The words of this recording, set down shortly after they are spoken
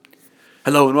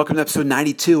Hello and welcome to episode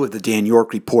 92 of the Dan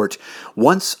York Report.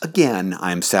 Once again,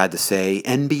 I'm sad to say,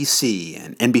 NBC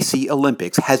and NBC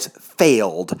Olympics has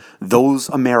failed those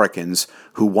Americans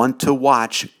who want to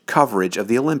watch coverage of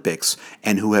the Olympics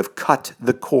and who have cut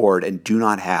the cord and do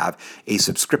not have a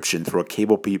subscription through a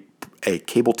cable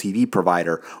TV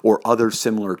provider or other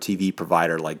similar TV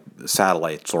provider like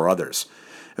satellites or others.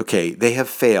 Okay, they have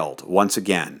failed once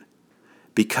again.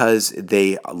 Because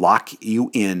they lock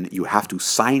you in, you have to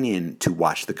sign in to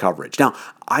watch the coverage. Now,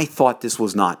 I thought this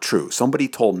was not true. Somebody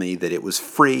told me that it was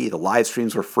free, the live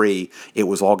streams were free, it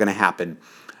was all going to happen,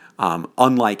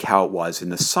 unlike how it was in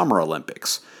the Summer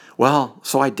Olympics. Well,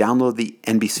 so I downloaded the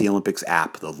NBC Olympics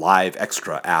app, the Live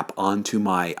Extra app, onto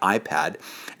my iPad,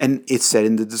 and it said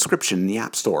in the description in the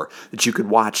App Store that you could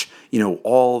watch,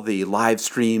 all the live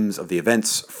streams of the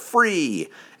events free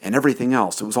and everything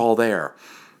else. It was all there.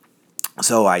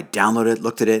 So I downloaded it,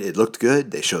 looked at it, it looked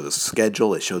good. They showed the schedule,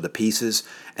 they showed the pieces,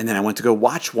 and then I went to go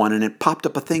watch one, and it popped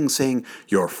up a thing saying,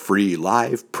 your free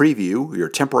live preview, your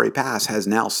temporary pass has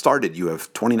now started. You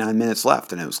have 29 minutes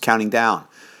left, and it was counting down.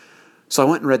 So I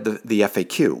went and read the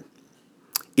FAQ.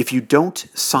 If you don't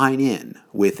sign in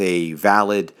with a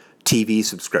valid TV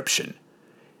subscription,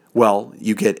 well,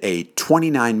 you get a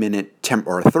 29-minute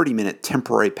or a 30-minute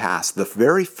temporary pass the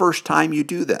very first time you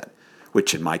do that,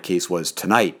 which in my case was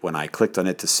tonight when I clicked on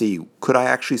it to see, could I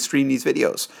actually stream these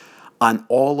videos? On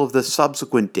all of the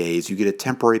subsequent days, you get a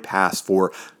temporary pass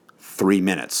for 3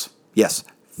 minutes. Yes,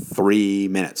 3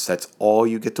 minutes. That's all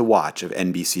you get to watch of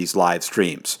NBC's live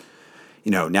streams.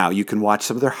 Now you can watch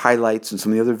some of their highlights and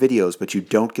some of the other videos, but you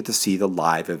don't get to see the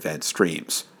live event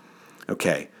streams.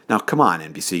 Okay, now come on,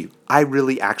 NBC. I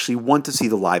really actually want to see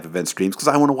the live event streams because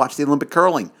I want to watch the Olympic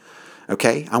curling.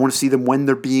 Okay, I want to see them when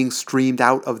they're being streamed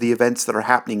out of the events that are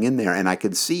happening in there, and I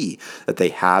can see that they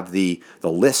have the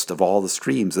list of all the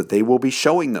streams that they will be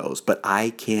showing those, but I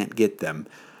can't get them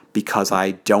because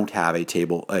I don't have a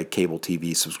cable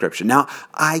TV subscription. Now,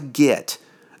 I get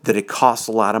that it costs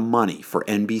a lot of money for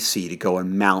NBC to go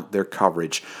and mount their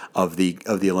coverage of the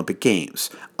Olympic Games.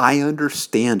 I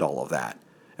understand all of that.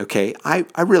 Okay, I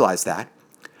realize that.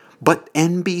 But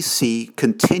NBC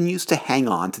continues to hang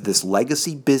on to this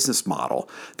legacy business model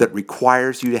that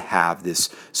requires you to have this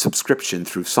subscription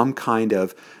through some kind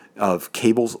of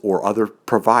cables or other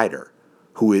provider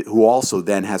who also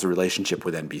then has a relationship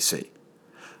with NBC.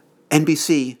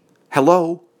 NBC,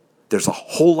 hello, there's a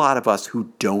whole lot of us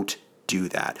who don't do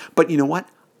that. But you know what?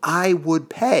 I would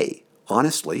pay,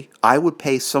 honestly, I would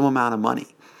pay some amount of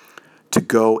money to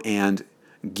go and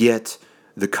get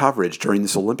the coverage during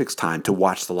this Olympics time to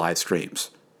watch the live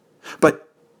streams. But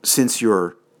since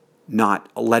you're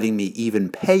not letting me even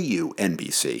pay you,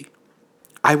 NBC,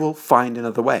 I will find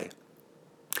another way.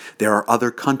 There are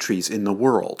other countries in the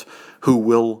world who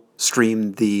will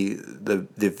stream the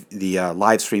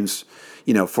live streams,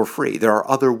 for free. There are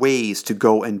other ways to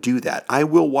go and do that. I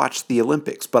will watch the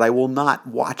Olympics, but I will not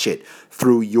watch it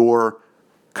through your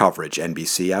coverage,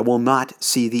 NBC. I will not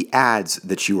see the ads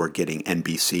that you are getting,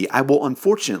 NBC. I will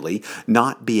unfortunately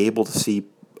not be able to see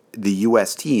the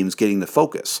U.S. teams getting the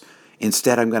focus.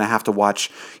 Instead, I'm going to have to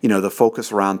watch, the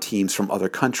focus around teams from other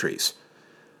countries.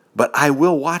 But I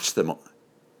will watch them.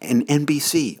 And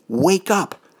NBC, wake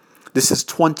up. This is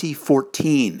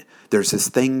 2014. There's this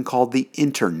thing called the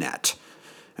internet.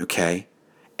 Okay?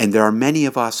 And there are many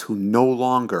of us who no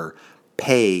longer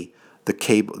pay the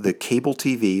cable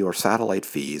TV or satellite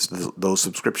fees, those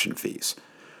subscription fees.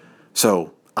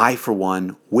 So I, for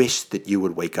one, wish that you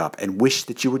would wake up and wish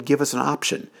that you would give us an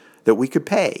option that we could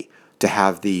pay to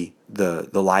have the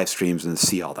live streams and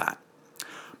see all that.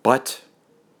 But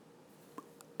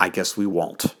I guess we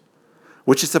won't,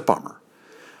 which is a bummer.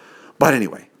 But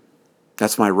anyway,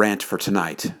 that's my rant for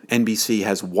tonight. NBC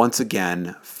has once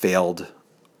again failed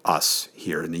us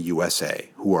here in the USA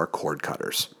who are cord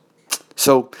cutters.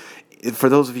 So for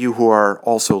those of you who are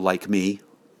also like me,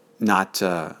 not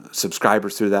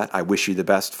subscribers through that, I wish you the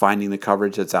best finding the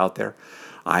coverage that's out there.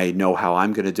 I know how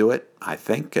I'm going to do it, I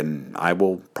think, and I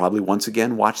will probably once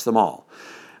again watch them all.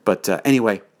 But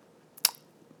anyway,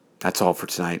 that's all for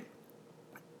tonight.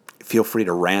 Feel free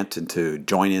to rant and to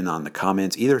join in on the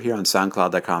comments, either here on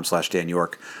SoundCloud.com/Dan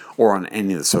York or on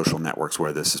any of the social networks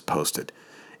where this is posted.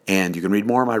 And you can read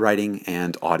more of my writing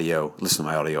and audio, listen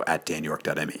to my audio at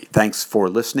danyork.me. Thanks for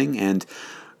listening, and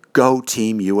go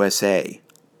Team USA,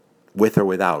 with or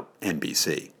without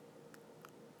NBC.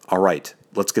 All right,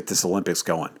 let's get this Olympics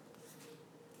going.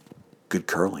 Good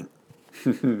curling.